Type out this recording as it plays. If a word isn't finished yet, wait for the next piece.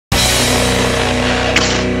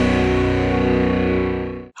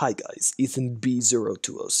Hi guys,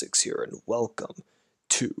 ethanb0206 here, and welcome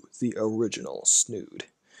to the original Snood.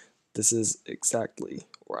 This is exactly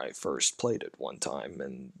where I first played it one time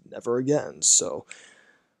and never again, so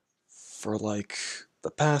for like the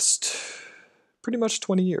past pretty much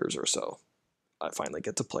 20 years or so, I finally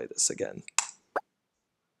get to play this again.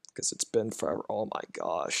 Because it's been forever. Oh my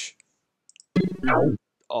gosh.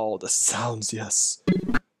 Oh, the sounds, yes.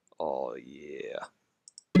 Oh yeah.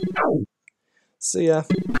 So yeah,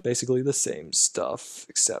 basically the same stuff,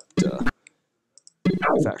 except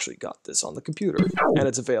I've actually got this on the computer, and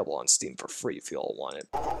it's available on Steam for free if you all want it.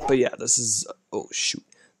 But yeah, this is, oh shoot,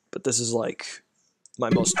 but this is like my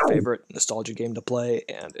most favorite nostalgia game to play,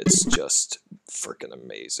 and it's just freaking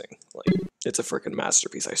amazing. Like, it's a freaking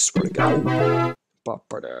masterpiece, I swear to God.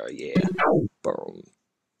 Yeah, boom,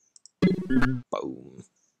 boom.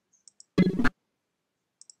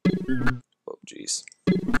 Oh jeez.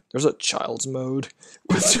 There's a child's mode,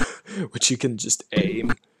 which you can just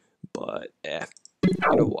aim, but you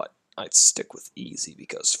know what? I'd stick with easy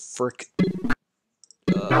because frick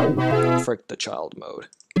the child mode.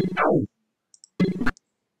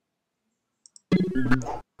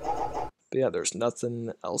 But yeah, there's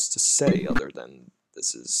nothing else to say other than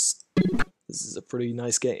this is a pretty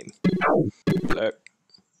nice game. Bloop.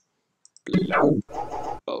 Bloop.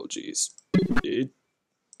 Oh jeez.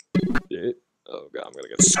 Oh god, I'm gonna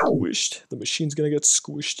get squished. The machine's gonna get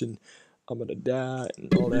squished and I'm gonna die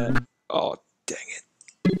and all that. Oh, dang it.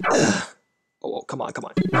 Oh, come on, come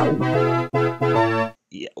on.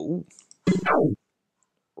 Yeah, ooh.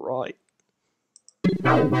 Right.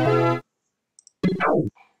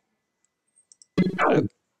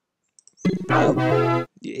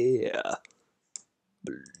 Yeah.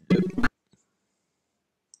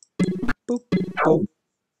 Boop, boop,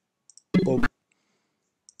 boop,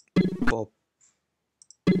 boop, boop.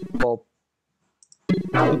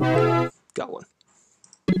 Got one.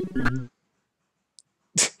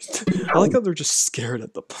 I like how they're just scared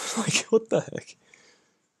at the like, what the heck?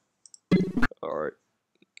 Alright.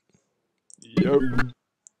 Yep.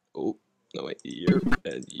 Oh, no wait, yep,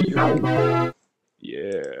 and yep.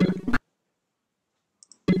 Yeah.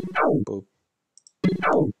 Boop.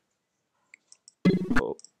 Boop.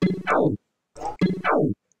 Boop. Boop.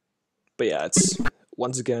 But yeah, it's,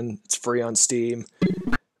 once again, it's free on Steam,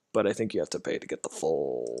 but I think you have to pay to get the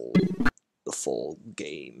full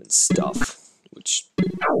game and stuff, which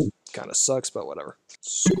kind of sucks, but whatever.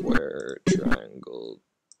 Square, triangle,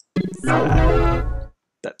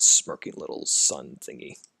 that smirking little sun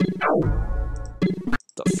thingy.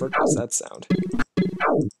 The frick was that sound?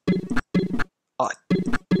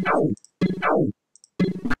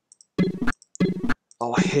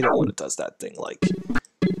 Oh, I hate it when it does that thing, like...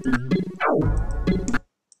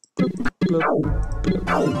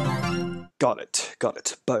 Got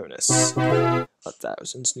it, bonus.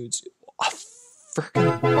 1,000 snoods. Oh,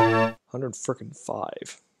 frickin'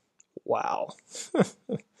 105. Wow.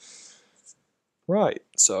 Right,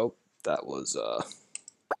 so that was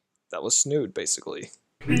Snood, basically.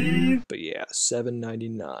 But yeah,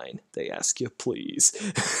 $7.99. They ask you,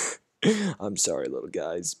 please. I'm sorry, little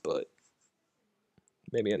guys, but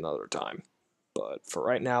maybe another time. But for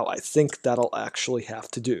right now, I think that'll actually have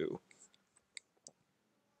to do.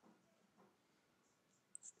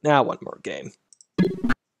 Now one more game.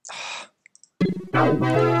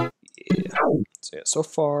 Yeah. So yeah, so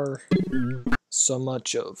far, so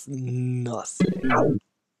much of nothing.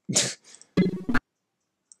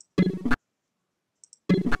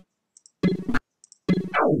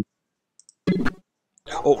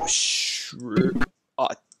 Oh, sure. Oh,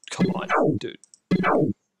 come on, dude.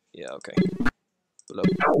 Yeah, okay.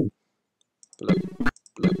 Bloop. Bloop.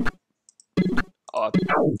 Bloop.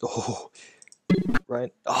 Oh.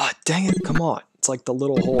 Right? Ah, oh, dang it, come on. It's like the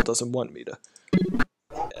little hole doesn't want me to...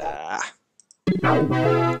 Ah.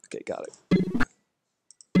 Okay, got it.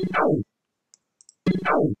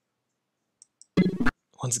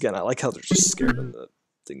 Once again, I like how they're just scared in the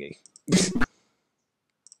thingy.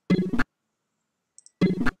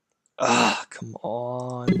 Ah, come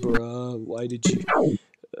on, bruh. Why did you...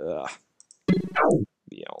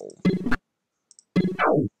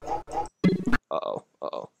 Uh-oh,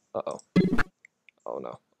 uh-oh, uh-oh. Oh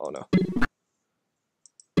no, oh no.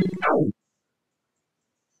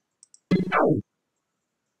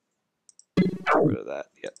 Get rid of that,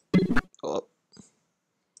 yep. Oh.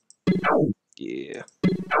 Yeah.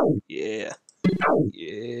 Yeah.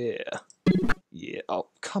 Yeah. Yeah. Oh,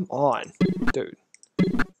 come on, dude.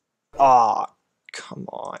 Ah, oh, come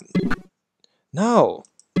on. No.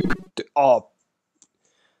 Dude, oh.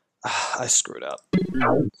 I screwed up.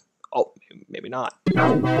 Oh, maybe not.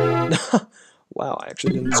 Wow, I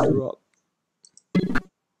actually didn't screw up.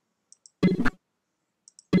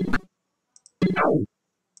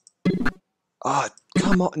 Ah,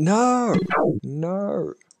 come on. No!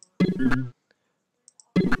 No!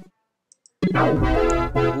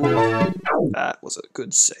 Ooh, that was a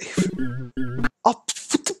good save. Up!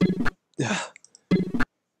 Yeah.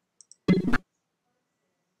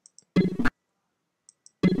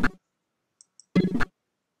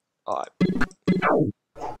 Uh-oh.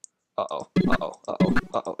 Uh-oh. Uh-oh.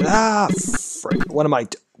 Uh-oh. Ah, frick. What am I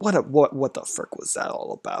what the frick was that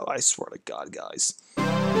all about? I swear to God, guys.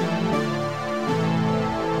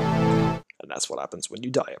 And that's what happens when you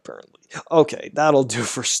die, apparently. Okay, that'll do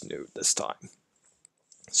for Snood this time.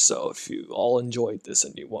 So if you all enjoyed this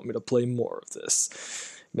and you want me to play more of this,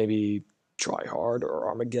 maybe Try Hard or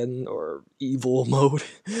Armageddon or Evil mode,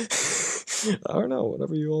 I don't know,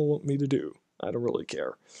 whatever you all want me to do. I don't really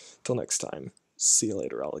care. Till next time, see you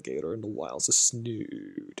later, alligator, in the wilds of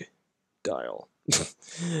Snood. Dial.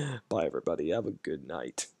 Bye, everybody. Have a good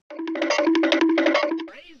night.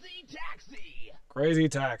 Crazy Taxi! Crazy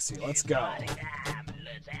Taxi, let's go.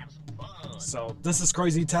 So, this is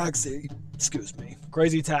Crazy Taxi. Excuse me.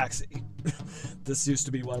 Crazy Taxi. This used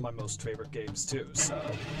to be one of my most favorite games too, so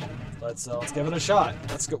let's give it a shot.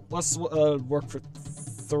 Let's go. Let's work for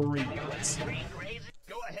 3 minutes.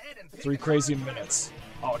 Go ahead and 3 crazy minutes.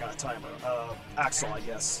 Oh, I got a timer. Axel, I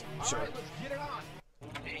guess. Sure. All right, let's get it on.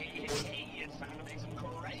 Hey, it's time to make some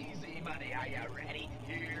crazy money. Are you ready?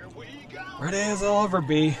 Here we go. Ready as I'll ever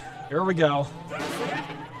be. Here we go.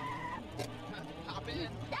 Hop in.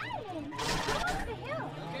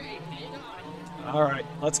 Okay, hang on. All right,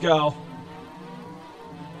 let's go.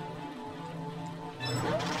 Yeah,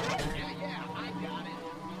 I got it.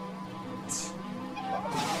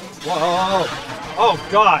 Whoa! Oh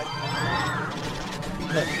God!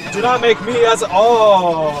 Do not make me as.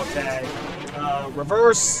 Oh, okay.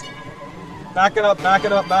 Reverse. Back it up. Back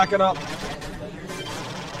it up. Back it up.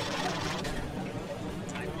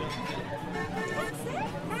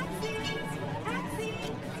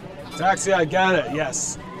 Taxi, I get it.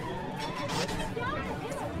 Yes.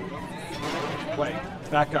 Wait.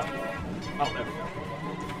 Back up. Oh,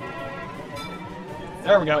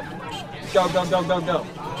 there we go. There we go. Go, go, go, go, go.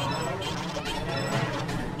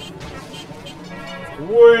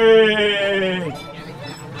 Wait!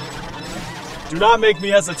 Do not make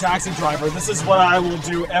me as a taxi driver. This is what I will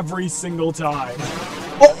do every single time.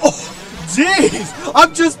 Oh, jeez!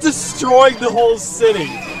 I'm just destroying the whole city.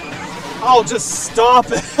 Oh, just stop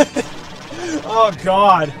it. Oh,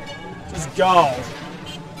 God. Just go.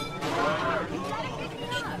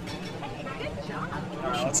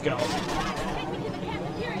 Alright, let's go.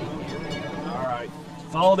 Alright.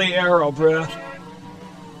 Follow the arrow, bruh.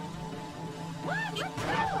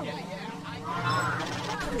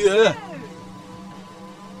 Yeah.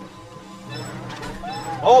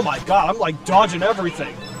 Oh my God, I'm like dodging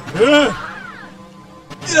everything. Yeah.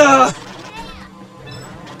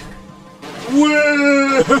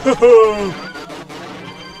 Whoa.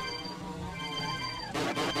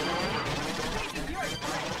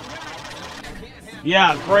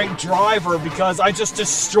 Yeah, great driver because I just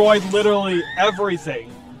destroyed literally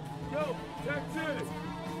everything. Go, Texas!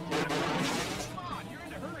 Come on, you're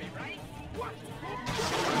in a hurry, right? What?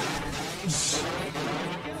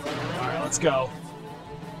 Alright, let's go.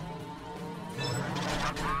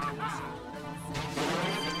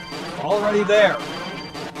 Already there.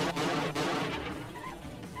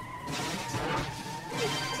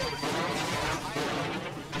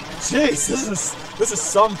 Jeez, this is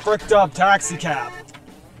some fricked up taxi cab.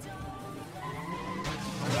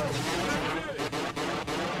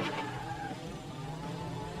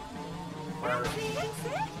 I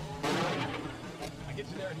get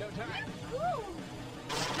you there in no time.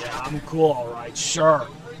 Yeah, I'm cool, alright, sure.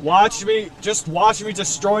 Watch me, just watch me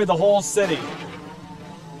destroy the whole city.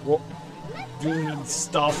 Well, doing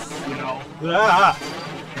stuff, you know. Ah.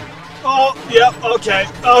 Oh, yep, okay,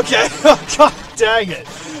 okay. God dang it.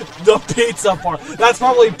 The pizza part. That's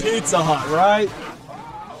probably Pizza Hut, right?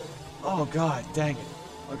 Oh, God dang it.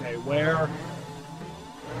 Okay, where?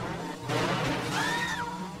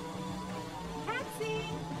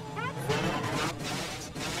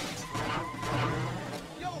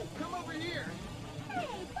 Yo, come over here.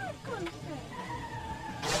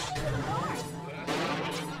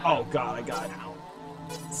 Oh, God, I got it.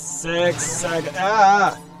 6 seconds.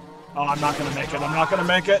 Ah! Oh, I'm not gonna make it. I'm not gonna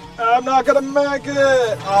make it. I'm not gonna make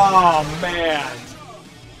it! Oh, man.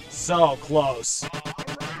 So close. All right,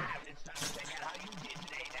 it's time to check out how you did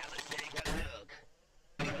today. Now let's take a look.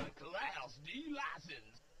 Class D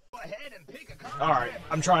license. Go ahead and pick a car. Alright,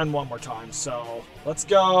 I'm trying one more time, so let's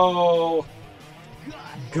go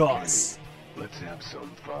Gus. Let's have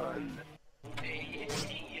some fun.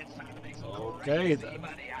 Okay then.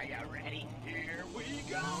 Are you ready? Here we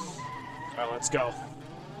go. Alright, let's go.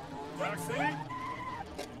 Taxi?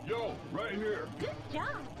 Yo, right here. Good job.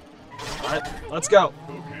 Alright, let's go.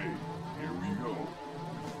 Okay, here we go.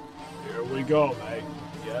 Here we go, mate.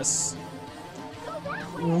 Yes.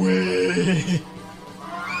 Whee!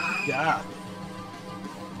 Yeah.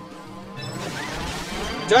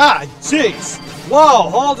 Ah, jeez! Whoa,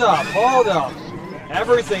 hold up, hold up.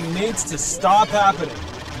 Everything needs to stop happening.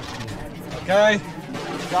 Okay?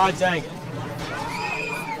 God dang it.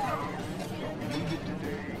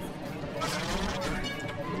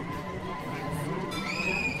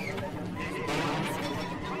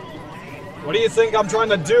 What do you think I'm trying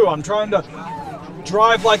to do? I'm trying to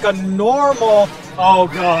drive like a normal... Oh,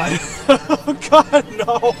 God. Oh, God,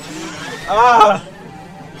 no. Ah.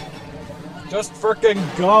 Just frickin'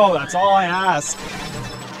 go. That's all I ask.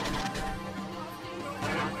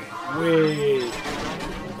 Wait.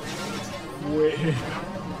 Wait.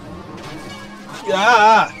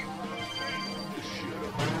 Yeah.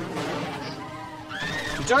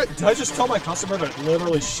 Did I just tell my customer to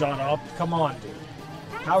literally shut up? Come on, dude.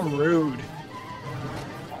 How rude.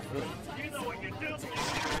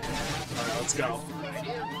 Alright, let's go.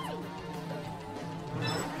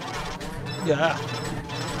 Yeah.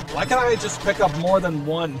 Why can't I just pick up more than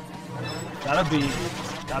one? That'd be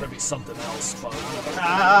something else, but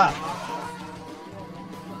ah!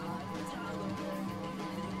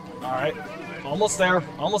 Alright. Almost there.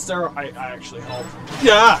 Almost there. I actually hope.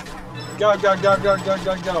 Yeah! Go, go, go, go, go,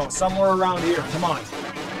 go, go. Somewhere around here. Come on.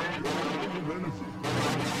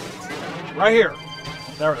 Right here.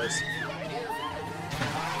 There it is.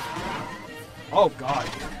 Oh, God.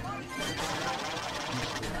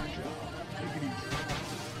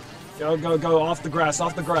 Go, go, go. Off the grass,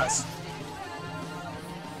 off the grass.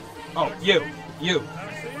 Oh, you. You.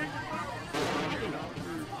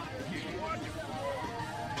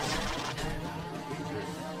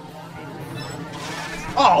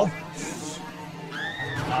 Oh!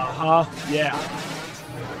 Uh-huh. Yeah.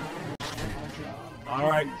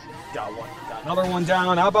 Alright. Got one. Got another one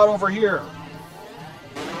down. How about over here?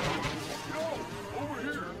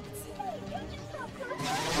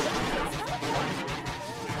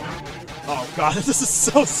 Oh god, this is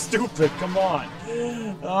so stupid. Come on.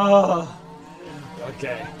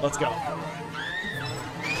 Okay, let's go.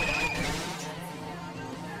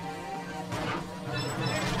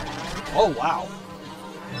 Oh wow.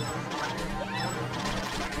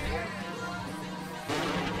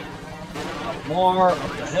 Up more,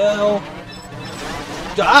 up the hill.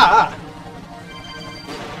 Ah!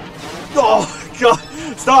 Oh god!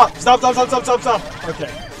 Stop! Stop! Stop! Stop! Stop! Stop! Stop!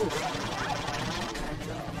 Okay.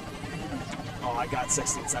 Oh, I got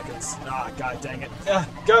 16 seconds. Ah, god dang it.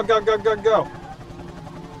 Go! Go! Go! Go! Go!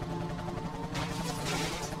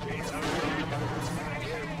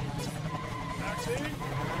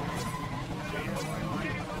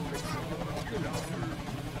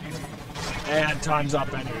 And time's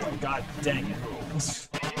up anyway. God dang it.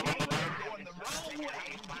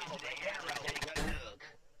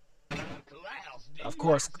 Of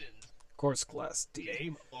course, Class D.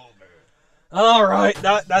 Game over. Alright,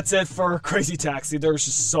 that's it for Crazy Taxi. There's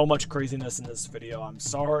just so much craziness in this video. I'm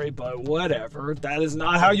sorry, but whatever. That is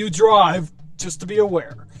not how you drive, just to be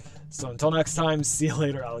aware. So until next time, see you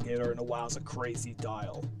later, alligator, and wow's a crazy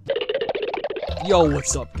dial. Yo,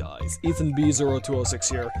 what's up, guys? ethanb0206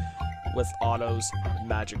 here with Otto's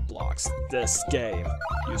Magic Blocks. This game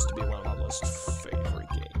used to be one of my most favorite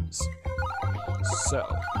games. So,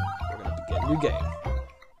 we're gonna begin a new game.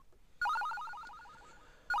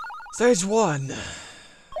 Stage 1.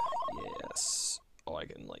 Yes. Oh, I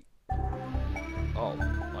can, like... Oh,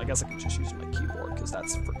 I guess I can just use my keyboard, because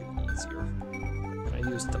that's freaking easier. Can I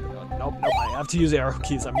use... Nope, I have to use arrow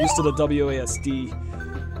keys. I'm used to the WASD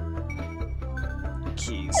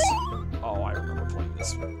keys. Oh, I remember playing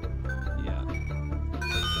this. Yeah.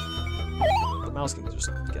 The mouse can just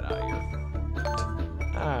get out of here.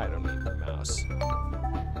 I don't need the mouse.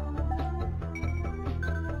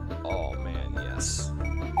 Oh, man, yes.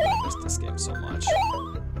 I missed this game so much.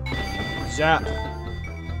 Zap.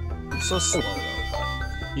 So slow though,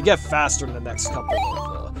 but you get faster in the next couple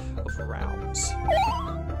of rounds.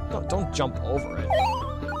 No, don't jump over it.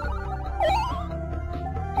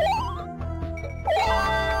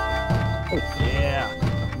 Oh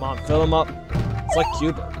yeah, come on, fill him up. It's like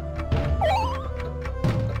Cuba.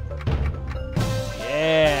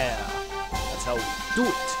 Yeah, that's how we do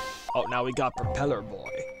it. Oh, now we got Propeller Boy.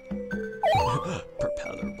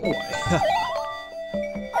 Propeller Boy.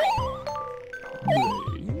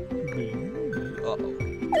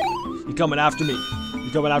 You coming after me?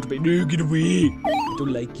 You coming after me? No, get away! I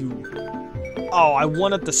don't like you. Oh, I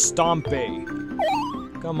wanted the stompy.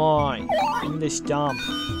 Come on, give me the stomp.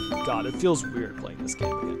 God, it feels weird playing this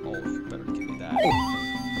game again. Oh, you better give me that.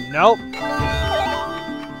 Nope.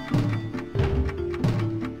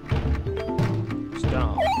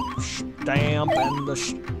 Stomp. Stamp and the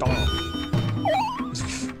stomp.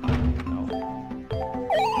 I don't know.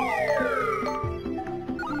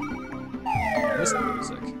 I miss the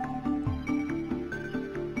music.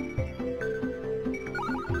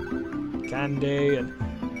 Candy and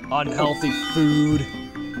unhealthy food.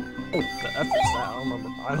 The F is that?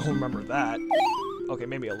 I don't remember that. Okay,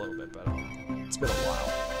 maybe a little bit, but it's been a while.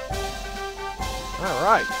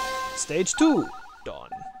 Alright. Stage 2. Done.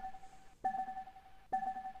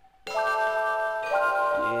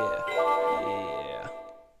 Yeah.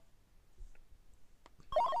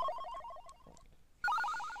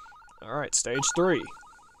 Alright, stage 3.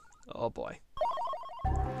 Oh boy.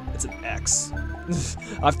 It's an X.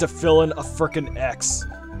 I have to fill in a frickin' X.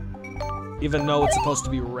 Even though it's supposed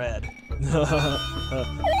to be red. Alright.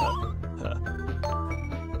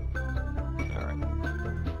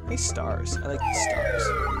 Hey, stars. I like these stars.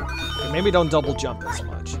 Okay, maybe don't double jump as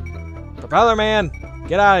much. Propeller man!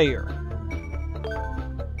 Get out of here!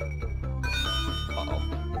 Uh-oh.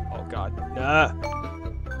 Oh god. Nah!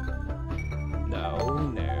 No.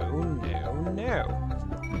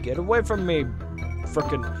 Get away from me,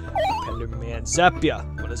 frickin' propeller man. Zap ya!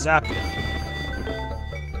 I'm gonna zap ya.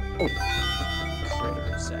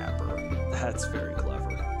 Critter zapper. That's very clever.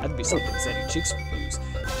 That'd be something Sandy Cheeks would use.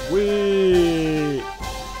 Whee!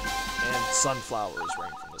 And sunflowers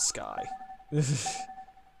rain from the sky. Nice.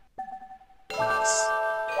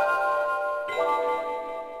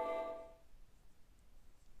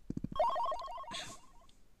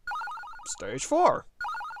 Stage 4.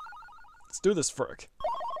 Let's do this, frick.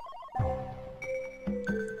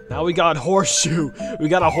 Now we got horseshoe. We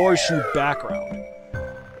got a horseshoe background.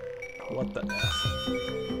 What the F?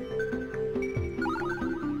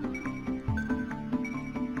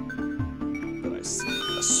 Did I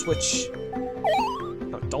see a switch?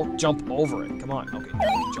 No, don't jump over it. Come on. Okay,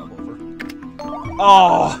 now you can jump over.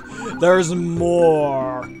 Oh, there's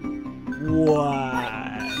more. What?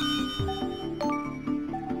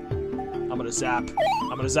 I'm gonna zap.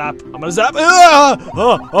 I'm gonna zap. Ah!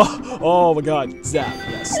 Oh my god. Zap.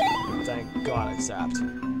 Yes. Thank god I zapped.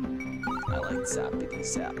 I like zappity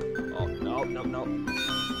zap. Oh, no.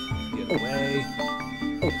 Get away.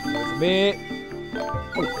 Get away from me. I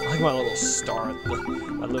like my little star.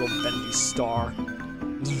 My little bendy star.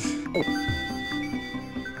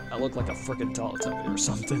 I look like a frickin' Teletubby or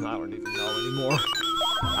something. I don't even know anymore.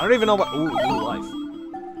 I don't even know what. Ooh, new life.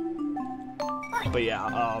 But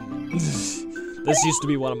yeah, this used to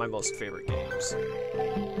be one of my most favorite games.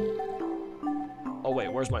 Oh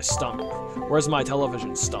wait, where's my stomach? Where's my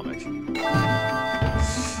television stomach?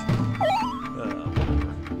 Whatever.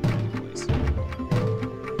 Anyways.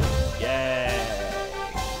 Yay!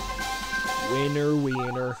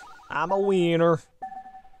 Wiener. I'm a wiener.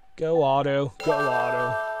 Go auto. You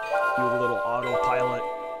little autopilot.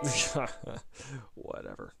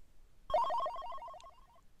 Whatever.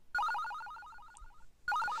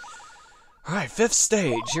 Alright, 5th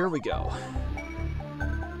stage, here we go.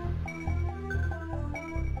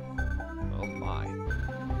 Oh my.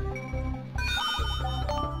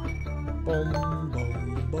 Boom, boom,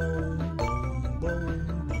 boom, boom, boom, boom,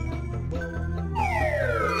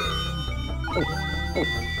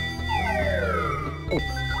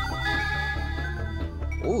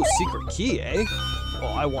 Ooh, secret key, eh?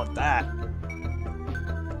 Oh, I want that.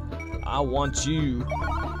 I want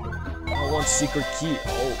secret key.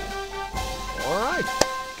 Oh. Alright,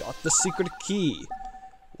 got the secret key.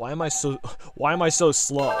 Why am I so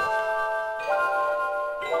slow?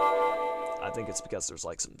 I think it's because there's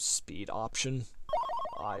like some speed option.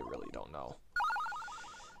 I really don't know.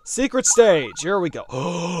 Secret stage, here we go.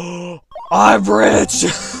 Oh, I'm rich!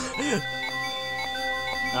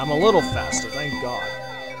 I'm a little faster, thank God.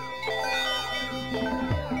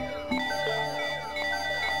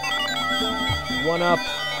 One-ups.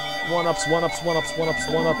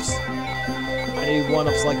 I need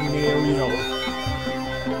one-ups like Mario.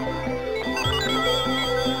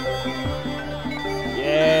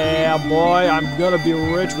 Yeah, boy, I'm gonna be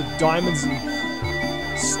rich with diamonds and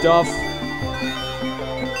stuff.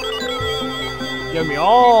 Give me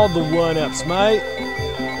all the one-ups, mate.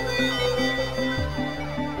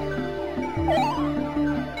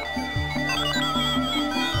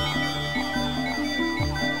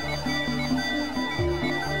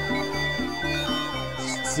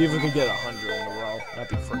 See if we can get 100 in a row. That'd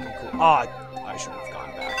be freaking cool. Ah, I should have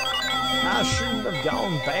gone back. I shouldn't have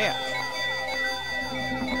gone back.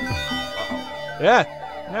 Yeah,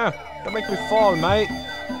 no, don't make me fall, mate.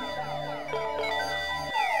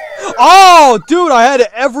 Oh, dude, I had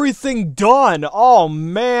everything done. Oh,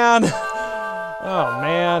 man. Oh,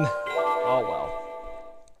 man. Oh, well.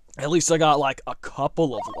 At least I got, like, a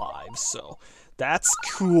couple of lives, so that's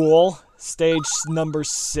cool. Stage number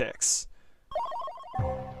 6.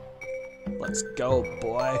 Let's go,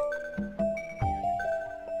 boy.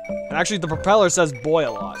 And actually, the propeller says boy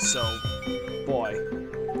a lot, so boy.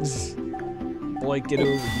 Boy, get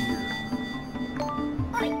over here.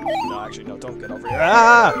 No, actually, no, don't get over here.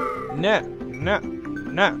 Ah! No, no,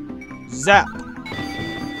 no. Zap.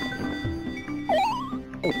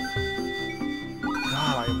 Oh.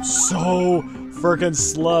 God, I am so freaking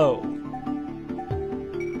slow.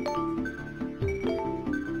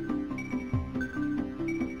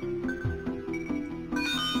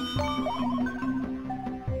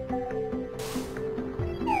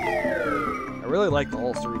 I really like the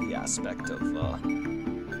whole 3D aspect of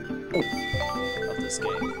this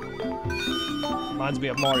game. Reminds me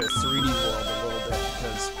of Mario 3D World a little bit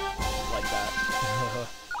because I like that.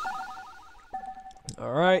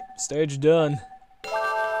 All right, stage done.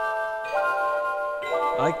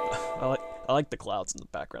 I like the clouds in the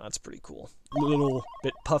background. That's pretty cool. Little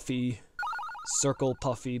bit puffy, circle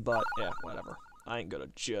puffy, but yeah, whatever. I ain't gonna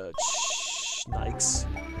judge. Nikes.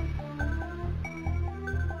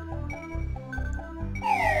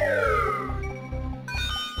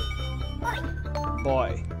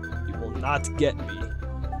 Boy, you will not get me.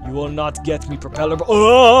 You will not get me, propeller.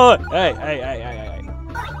 Oh! Hey, hey, hey, hey, hey.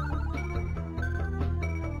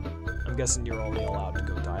 I'm guessing you're only allowed to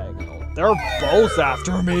go diagonal. They're both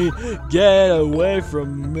after me. Get away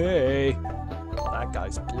from me. Well, that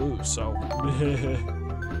guy's blue, so.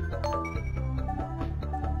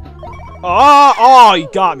 Oh, you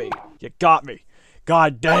got me. You got me.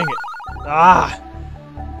 God dang it. Ah.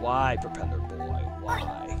 Why, propeller boy?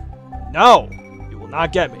 Why? No.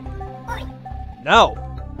 Not get me. No.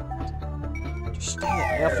 Just stay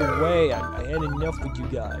the F away. I had enough with you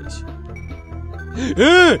guys.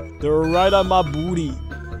 They're right on my booty.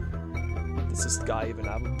 Does this guy even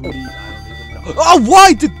have a booty? I don't even know. Oh,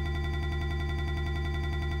 why did...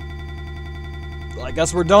 Well, I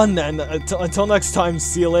guess we're done then. Until next time,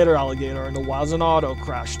 see you later, alligator. In the Wilds and Auto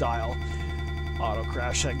Crash style. Auto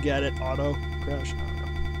Crash, I get it. Auto Crash. I don't know.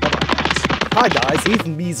 Hi guys,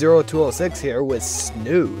 ethanb0206 here with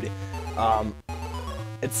Snood.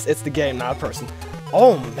 It's the game, not a person.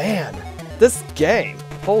 Oh man, this game,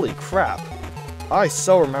 holy crap. I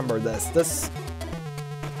so remember this. I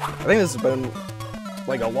think this has been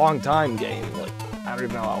like a long time game. Like, I don't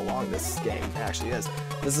even know how long this game actually is.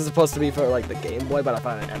 This is supposed to be for like the Game Boy, but I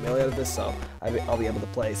found an emulator of this, so I'll be able to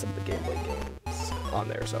play some of the Game Boy games on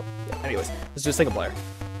there. So yeah. Anyways, let's do single player.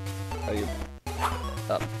 How do you?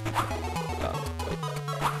 Wait.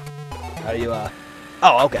 How do you,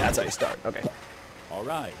 Oh, okay, that's how you start. Okay.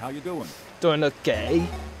 Alright, how you doing? Doing okay.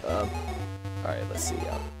 Alright, let's see,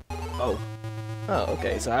 Oh,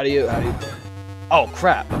 okay, so how do you... Oh,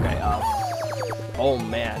 crap, okay, Oh,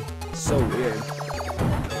 man. So weird.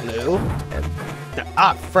 Blue, and...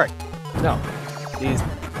 frick. No. These...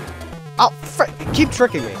 Oh, frick, you keep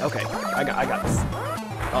tricking me. Okay, I got this.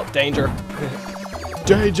 Oh, danger.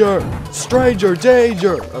 Danger! Stranger,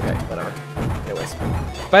 danger! Okay, whatever.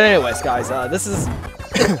 Anyways, guys, this is...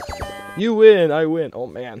 You win, I win. Oh,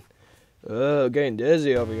 man. Getting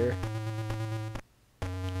dizzy over here.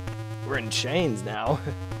 We're in chains now.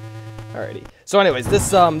 Alrighty. So anyways,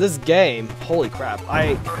 this game, holy crap.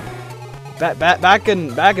 Back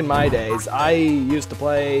in my days, I used to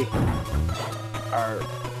play... I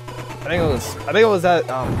think it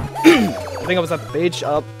was at the beach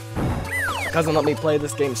up. Cousin let me play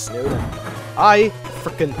this game, Snood. I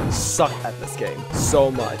freaking suck at this game so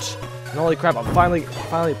much. And holy crap, I'm finally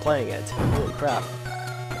playing it. Holy crap.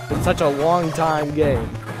 It's been such a long time game.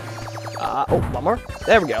 Oh, one more?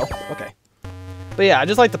 There we go. Okay. But yeah, I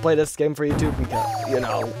just like to play this game for YouTube because, you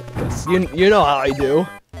know how I do.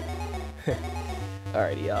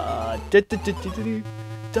 Alrighty,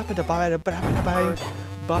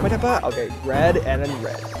 okay, red and then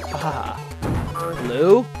red. Haha.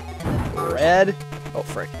 Blue. Red. Oh,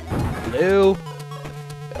 frick. Blue.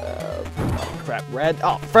 Crap. Red.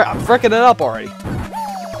 Oh, frick. I'm fricking it up already.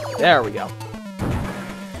 There we go.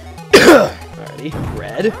 Alrighty.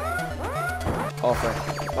 Red. Oh, frick.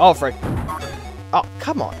 Oh, frick. Oh,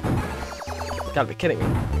 come on. You gotta be kidding me.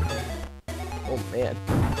 Oh, man.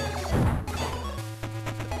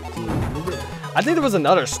 I think there was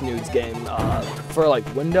another Snoods game for, like,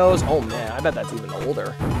 Windows. Oh, man. I bet that's even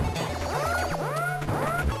older.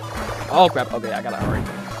 Oh crap, okay, I gotta hurry.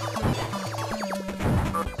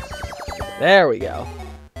 There we go.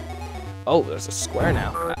 Oh, there's a square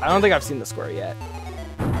now. I don't think I've seen the square yet.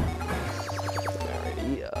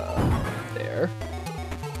 Alrighty, there.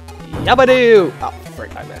 Yabadoo! Oh,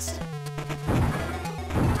 frick, I missed.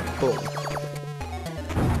 Boom.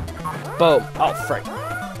 Boom. Oh, frick.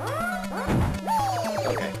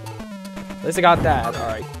 Okay. At least I got that.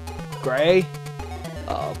 Alright. Gray.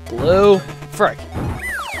 Blue. Frick.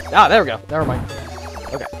 Ah, there we go. Never mind.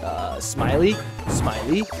 Okay. Smiley.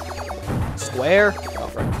 Smiley. Square. Oh,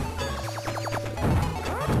 frick.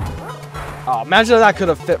 Oh, imagine if that could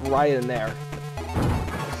have fit right in there.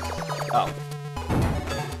 Oh.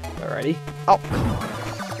 Alrighty. Oh, come on.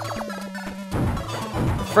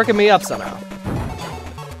 Fricking me up somehow.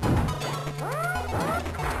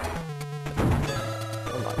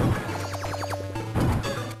 Come on.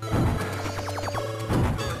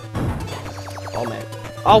 Oh, man.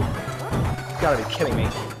 Oh! You gotta be kidding me.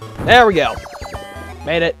 There we go.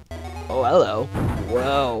 Made it. Oh, hello.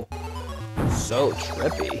 Whoa. So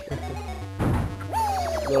trippy.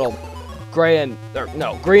 Little gray and...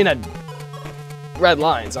 no, green and red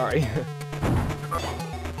line, sorry.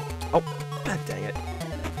 Oh, god dang it.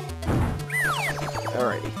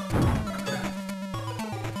 Alrighty.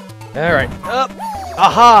 Alright. Up.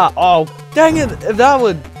 Aha! Oh, dang it!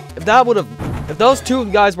 If those two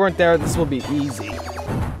guys weren't there, this would be easy.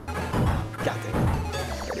 God dang it.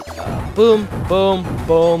 Alrighty. Boom, boom,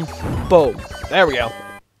 boom, boom. There we go.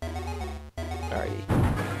 Alrighty.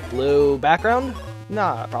 Blue background?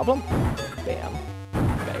 Nah, problem. Bam.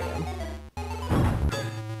 Bam.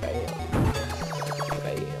 Bam.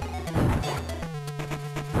 Bam.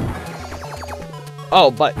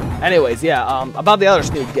 Oh, but anyways, yeah, about the other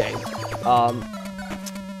Snood game.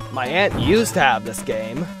 My aunt used to have this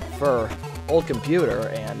game for old computer,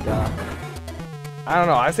 and I don't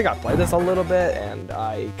know, I think I played this a little bit, and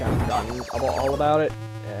I kind of forgotten all about it,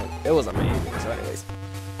 and it was amazing. So anyways.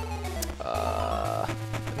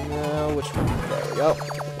 No, which one? There we go.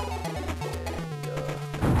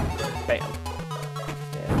 And, bam.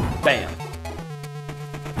 And bam.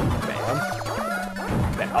 Bam.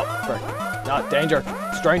 Bam. Oh, frick. Not danger.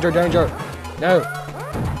 Stranger danger. No.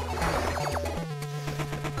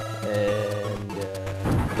 And,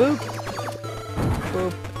 boop.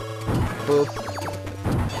 Boop. Boop.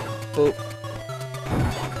 Boop.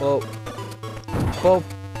 Boop. Boop.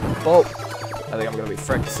 Boop. I think I'm gonna be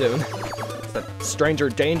fricked soon. That stranger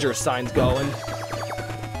danger sign's going.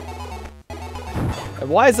 And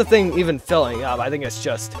why is the thing even filling up? I think it's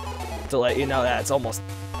just to let you know that it's almost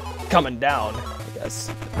coming down, I guess.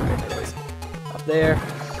 Alright, anyways. Up there.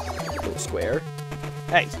 Little square.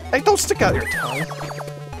 Hey, don't stick out your tongue.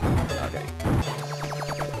 Okay.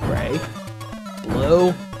 Gray.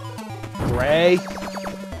 Blue. Gray.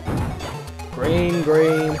 Green,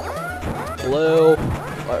 green. Blue.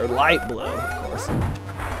 Or light blue, of course.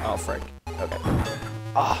 Oh, frick. Okay.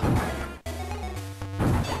 Ah.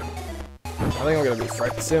 I think I'm gonna be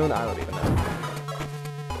fricked soon. I don't even know.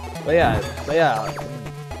 But yeah,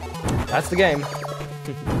 that's the game.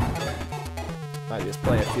 Might just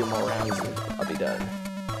play a few more rounds and I'll be done.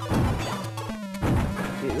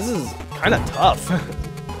 Gee, this is kind of tough.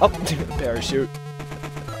 Oh, parachute.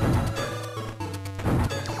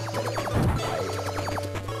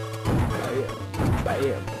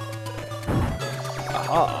 Bam.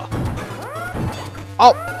 Aha.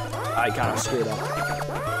 Oh! I kind of screwed up.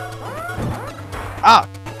 Ah!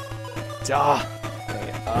 Duh! Dang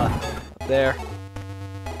it. Up there.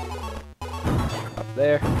 Up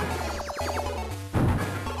there.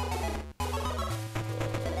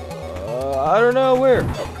 I don't know where.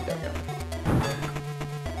 Oh, there we go.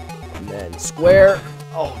 And then square.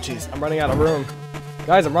 Oh, jeez. I'm running out of room.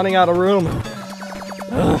 Guys, I'm running out of room.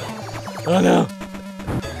 Oh, no.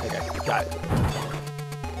 Okay, got it.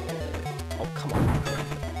 Oh, come on.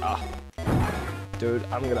 Ah. Dude,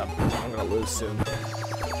 I'm gonna lose soon.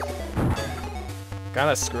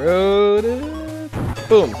 Kinda screwed it.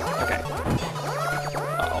 Boom. Okay.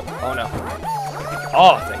 Uh-oh. Oh no.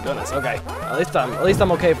 Oh, thank goodness. Okay. At least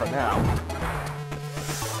I'm okay for now.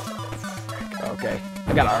 Okay.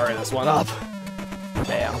 I gotta hurry this one up.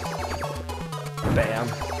 Bam. Bam.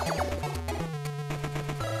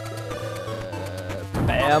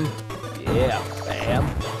 Bam. Yeah. Bam.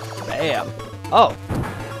 Bam. Oh.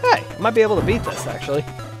 Hey, I might be able to beat this, actually.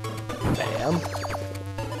 Bam.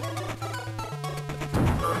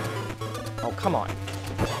 Oh, come on.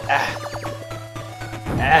 Ah.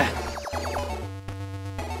 Ah.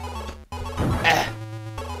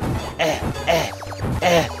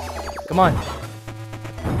 Ah. Come on.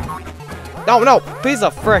 No, no. Piece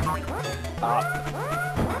of frick.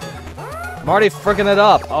 I'm already freaking it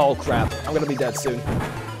up. Oh, crap. I'm gonna be dead soon.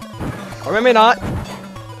 Or maybe not.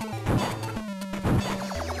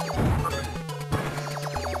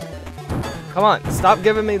 Come on, stop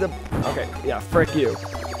giving me the... Okay, yeah, frick you.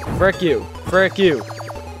 Frick you. Frick you.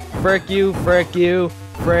 Frick you, frick you,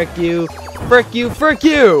 frick you, frick you, frick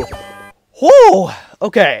you! Whoo!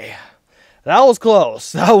 Okay. That was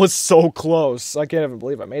close. That was so close. I can't even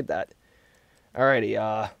believe I made that. Alrighty,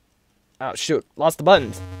 oh, shoot. Lost the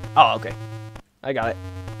buttons. Oh, okay. I got it.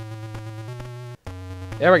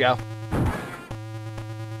 There we go.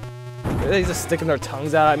 Are they just sticking their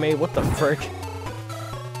tongues out at me? What the frick?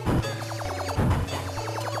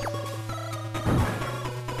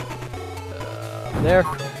 There.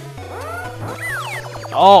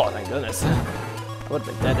 Oh, thank goodness. I would have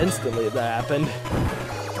been dead instantly if that happened.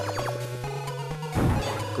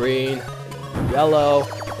 Green, and yellow,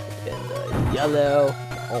 and yellow.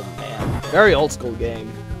 Oh man, very old school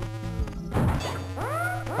game.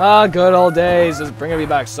 Ah, good old days, just bringing me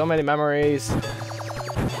back so many memories.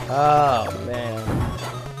 Oh man.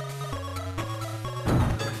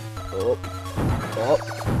 Oh, oh,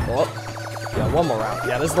 oh. Yeah, one more round.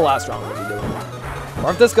 Yeah, this is the last round we're gonna be doing. Or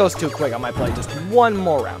if this goes too quick, I might play just one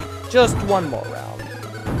more round. Just one more round.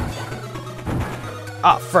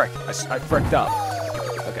 Ah, frick. I fricked up.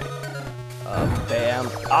 Okay. Bam.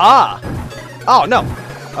 Ah! Oh, no.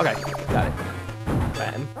 Okay, got it.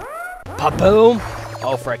 Bam. Pa-boom.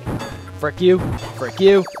 Oh, frick. Frick you. Frick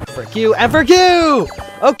you. Frick you. And frick you!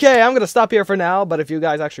 Okay, I'm gonna stop here for now, but if you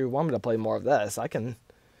guys actually want me to play more of this, I can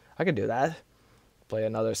do that. Play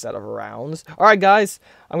another set of rounds. Alright guys,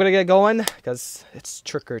 I'm gonna get going because it's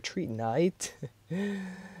trick-or-treat night.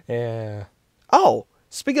 Yeah. Oh,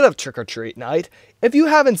 speaking of trick-or-treat night, if you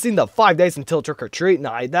haven't seen the 5 days until trick-or-treat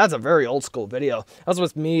night, that's a very old school video. That's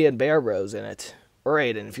with me and Bear Rose in it. Or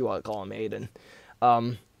Aiden, if you want to call him Aiden.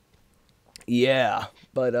 Yeah,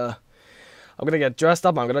 but I'm gonna get dressed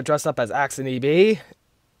up. I'm gonna dress up as Axe and EB.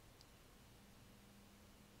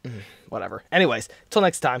 Whatever. Anyways, till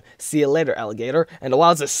next time, see you later, alligator. And the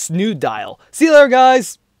wild's a snood dial. See you later,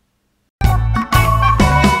 guys!